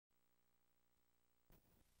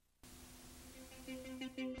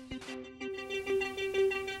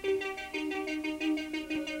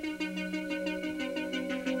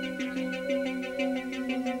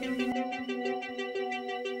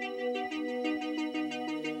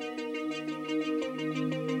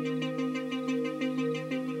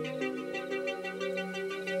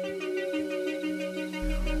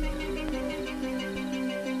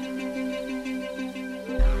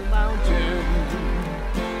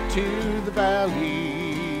to the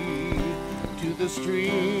valley, to the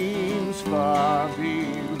streams far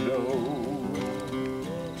below,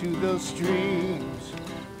 to the streams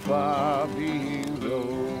far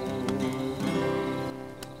below.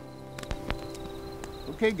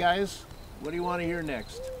 Okay, guys, what do you want to hear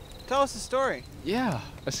next? Tell us a story. Yeah,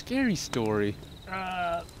 a scary story.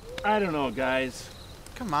 I don't know, guys.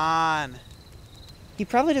 Come on. He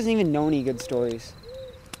probably doesn't even know any good stories.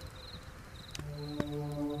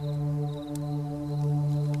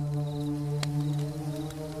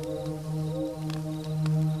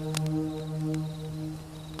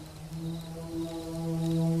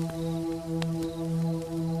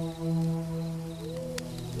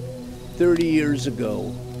 Years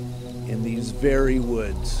ago, in these very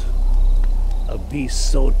woods, a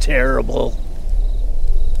beast so terrible,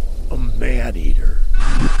 a man-eater.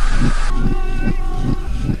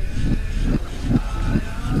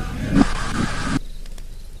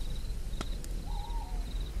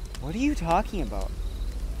 What are you talking about?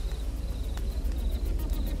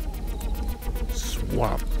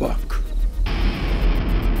 Swamp buck.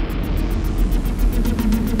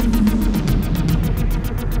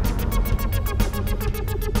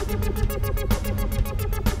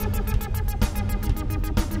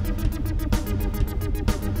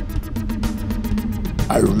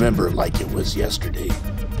 I remember like it was yesterday,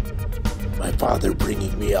 my father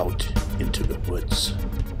bringing me out into the woods.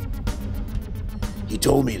 He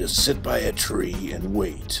told me to sit by a tree and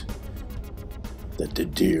wait, that the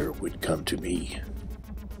deer would come to me.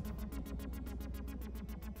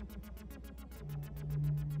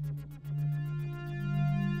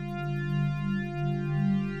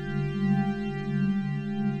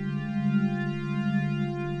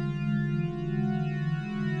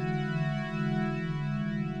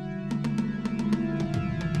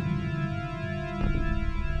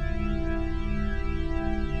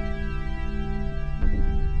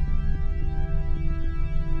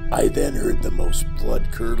 I then heard the most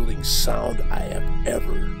blood-curdling sound I have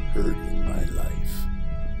ever heard in my life.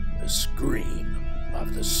 The scream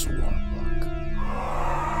of the swamp buck.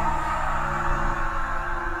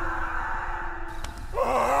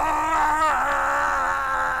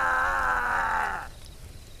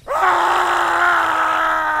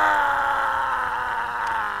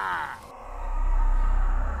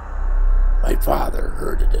 My father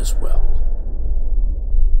heard it as well.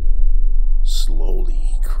 Slowly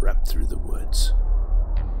he crept through the woods,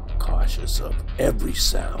 cautious of every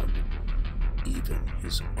sound, even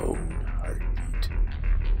his own heartbeat.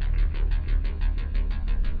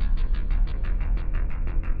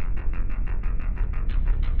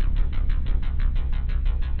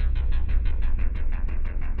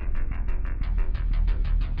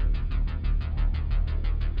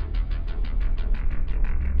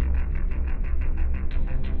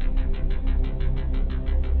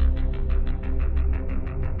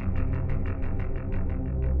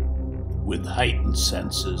 With heightened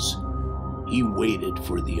senses, he waited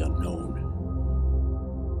for the unknown,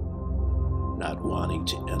 not wanting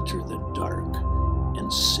to enter the dark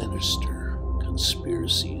and sinister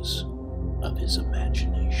conspiracies of his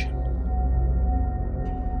imagination.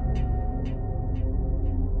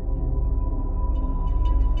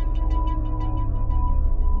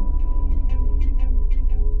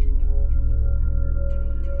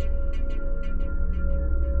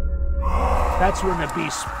 That's when the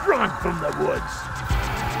beast sprung from the woods.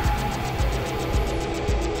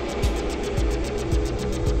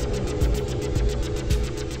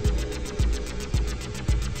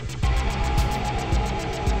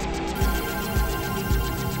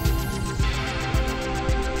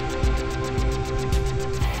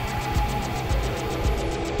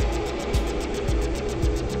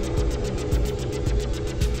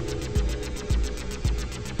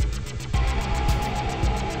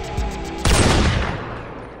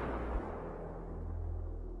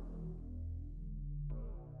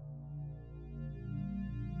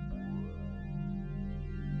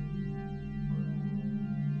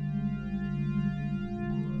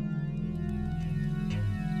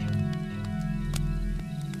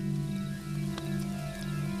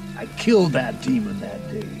 I killed that demon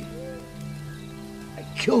that day. I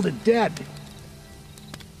killed it dead.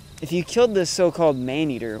 If you killed this so-called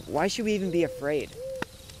man-eater, why should we even be afraid?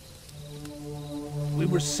 We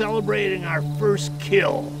were celebrating our first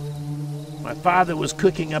kill. My father was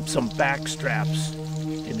cooking up some backstraps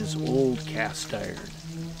in his old cast iron.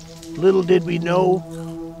 Little did we know,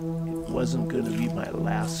 it wasn't going to be my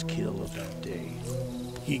last kill of that day.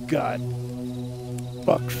 He got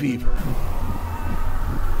buck fever.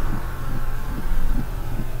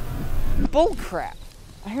 Bull crap!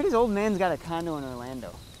 I heard his old man's got a condo in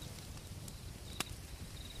Orlando.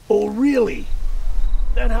 Oh, really?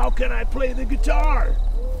 Then how can I play the guitar?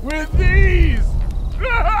 With these!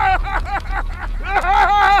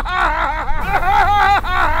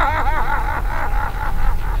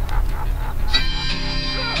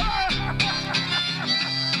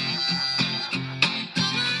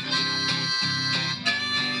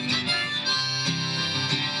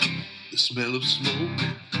 The smell of smoke,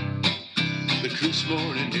 the crisp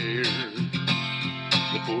morning air,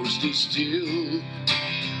 the forest is still,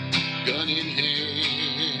 gun in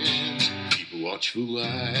hand, keep a watchful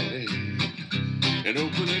eye, an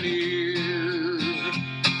open ear,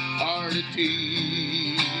 heart at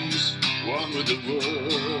peace, one with the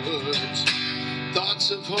woods, thoughts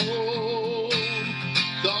of home,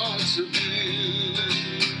 thoughts of you,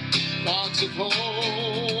 thoughts of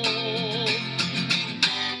home.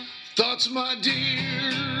 Thoughts, my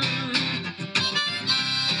dear.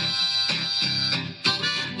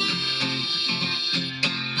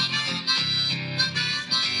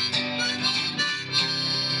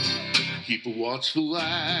 Keep a watchful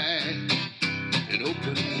eye, an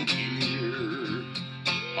open ear,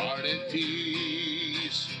 heart at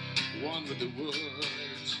peace, one with the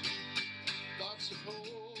woods, thoughts of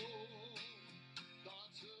home.